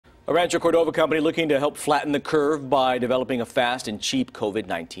A Rancho Cordova company looking to help flatten the curve by developing a fast and cheap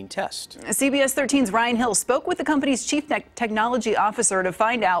COVID-19 test. CBS 13's Ryan Hill spoke with the company's chief technology officer to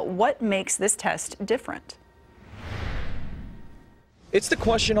find out what makes this test different. It's the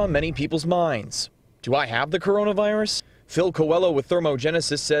question on many people's minds. Do I have the coronavirus? Phil Coelho with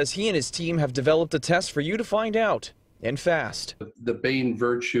Thermogenesis says he and his team have developed a test for you to find out, and fast. The main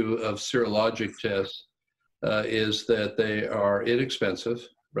virtue of serologic tests is that they are inexpensive,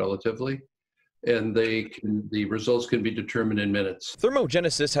 relatively, and the results can be determined in minutes.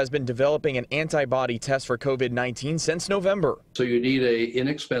 Thermogenesis has been developing an antibody test for COVID-19 since November. So you need a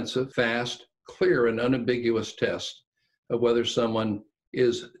inexpensive, fast, clear, and unambiguous test of whether someone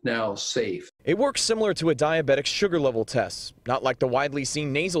is now safe. It works similar to a diabetic sugar level test, not like the widely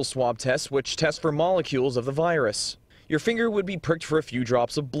seen nasal swab test, which tests for molecules of the virus. Your finger would be pricked for a few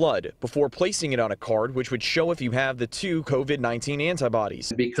drops of blood before placing it on a card, which would show if you have the two COVID-19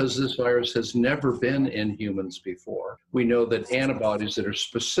 antibodies. Because this virus has never been in humans before, we know that antibodies that are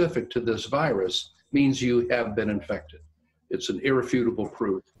specific to this virus means you have been infected. It's an irrefutable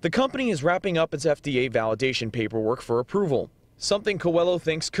proof. The company is wrapping up its FDA validation paperwork for approval, something Coelho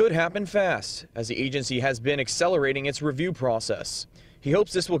thinks could happen fast, as the agency has been accelerating its review process. He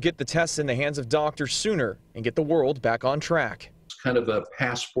hopes this will get the tests in the hands of doctors sooner and get the world back on track. It's kind of a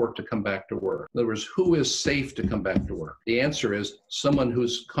passport to come back to work. In other words, who is safe to come back to work? The answer is someone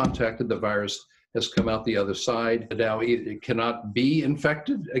who's contacted the virus, has come out the other side, now he cannot be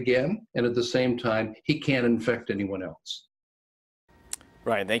infected again, and at the same time, he can't infect anyone else.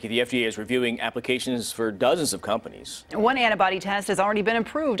 Ryan, thank you. The FDA is reviewing applications for dozens of companies. One antibody test has already been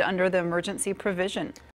approved under the emergency provision.